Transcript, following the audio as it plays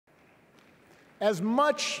As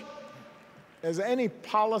much as any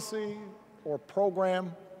policy or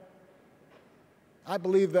program, I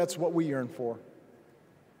believe that's what we yearn for.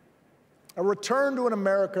 A return to an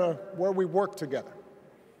America where we work together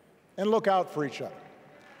and look out for each other.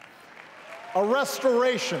 A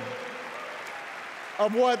restoration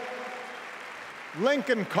of what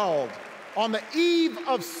Lincoln called, on the eve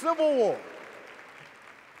of Civil War,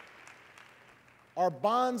 our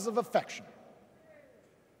bonds of affection.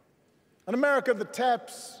 An America that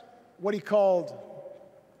taps what he called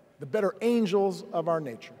the better angels of our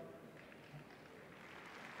nature.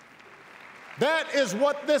 That is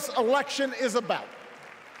what this election is about.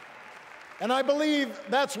 And I believe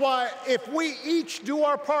that's why if we each do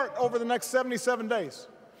our part over the next 77 days,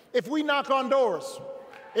 if we knock on doors,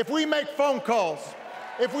 if we make phone calls,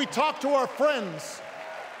 if we talk to our friends,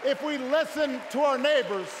 if we listen to our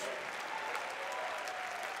neighbors,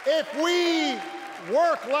 if we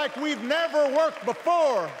work like we've never worked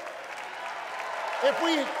before, if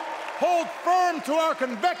we hold firm to our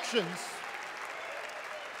convictions,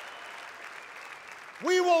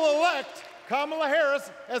 we will elect Kamala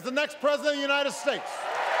Harris as the next President of the United States,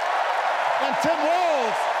 and Tim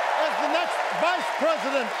Walz as the next Vice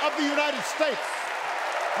President of the United States.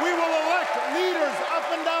 We will elect leaders up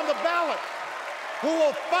and down the ballot who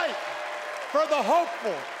will fight for the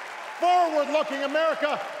hopeful, forward-looking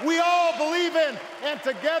America we all believe in, and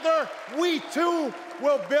together we too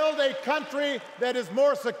will build a country that is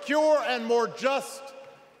more secure and more just,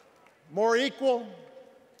 more equal,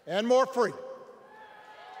 and more free.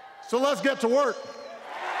 So let's get to work.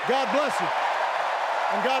 God bless you,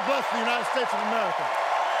 and God bless the United States of America.